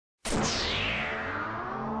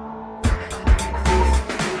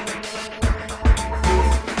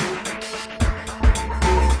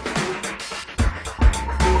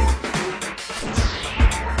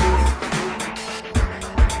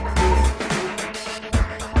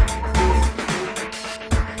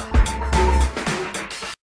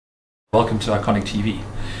Welcome to iKonic TV.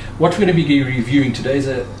 What we're going to be reviewing today is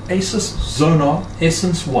an Asus Xonar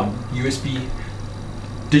Essence One USB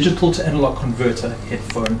digital to analog converter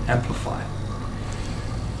headphone amplifier.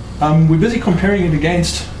 We're busy comparing it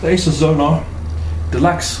against the Asus Xonar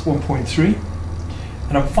Deluxe 1.3,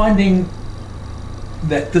 and I'm finding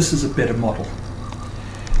that this is a better model.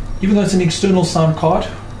 Even though it's an external sound card,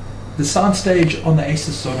 the soundstage on the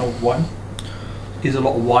Asus Xonar One is a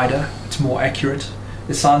lot wider, it's more accurate.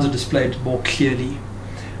 The sounds are displayed more clearly.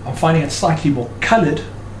 I'm finding it slightly more colored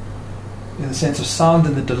in the sense of sound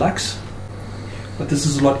than the Deluxe, but this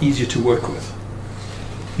is a lot easier to work with.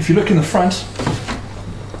 If you look in the front,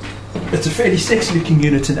 it's a fairly sexy looking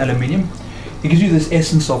unit in aluminium. It gives you this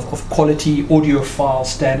essence of quality audiophile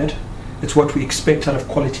standard. It's what we expect out of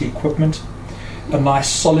quality equipment. A nice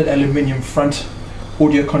solid aluminium front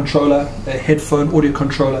audio controller, a headphone audio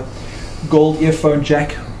controller, gold earphone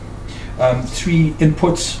jack, 3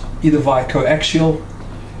 inputs either via coaxial,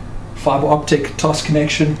 fiber optic TOS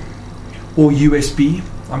connection, or USB.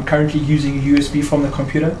 I'm currently using a USB from the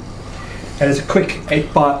computer. It has a quick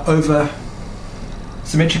 8x over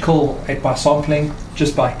symmetrical 8x sampling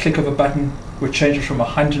just by click of a button, which changes from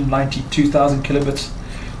 192,000 kilobits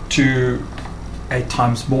to 8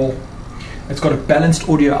 times more. It's got a balanced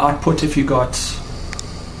audio output if you got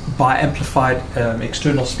bi-amplified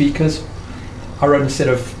external speakers. I run a set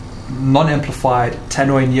of non-amplified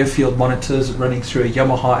tannoy near-field monitors running through a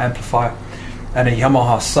Yamaha amplifier and a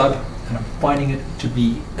Yamaha sub, and I'm finding it to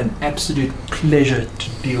be an absolute pleasure to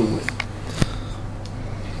deal with.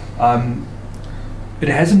 It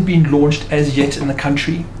hasn't been launched as yet in the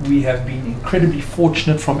country. We have been incredibly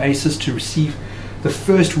fortunate from Asus to receive the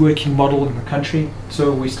first working model in the country,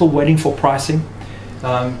 so we're still waiting for pricing.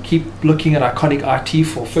 Keep looking at iKonic IT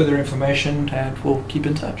for further information, and we'll keep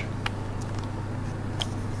in touch.